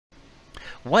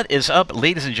What is up,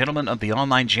 ladies and gentlemen of the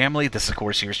online Jamily? This is, of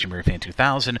course, here's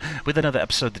JamiroFan2000 with another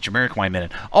episode of the Jamiroquai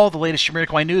Minute. All the latest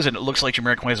Jamiroquai news, and it looks like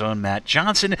Jamiroquai's own Matt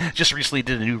Johnson just recently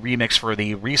did a new remix for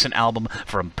the recent album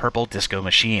from Purple Disco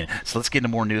Machine. So let's get into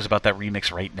more news about that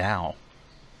remix right now.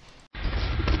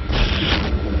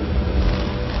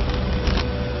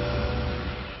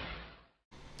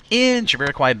 In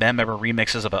Jamiroquai band member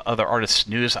remixes of other artists'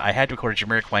 news, I had to record a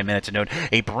Jamiroquai Minute to note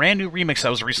a brand new remix that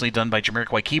was recently done by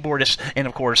Jamiroquai keyboardist and,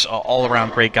 of course,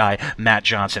 all-around great guy, Matt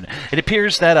Johnson. It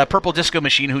appears that Purple Disco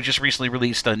Machine, who just recently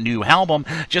released a new album,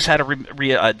 just had a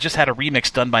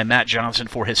remix done by Matt Johnson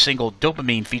for his single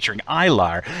Dopamine featuring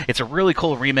Eyelar. It's a really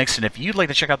cool remix, and if you'd like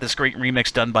to check out this great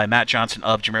remix done by Matt Johnson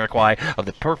of Jamiroquai of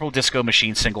the Purple Disco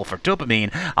Machine single for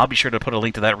Dopamine, I'll be sure to put a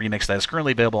link to that remix that is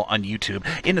currently available on YouTube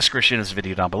in the description of this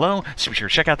video down below. So be sure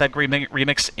to check out that great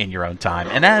remix in your own time.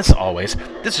 And as always,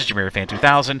 this is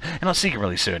JamiroFan2000, and I'll see you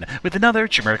really soon with another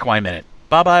Jamiroquai Minute.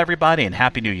 Bye-bye, everybody, and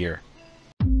Happy New Year.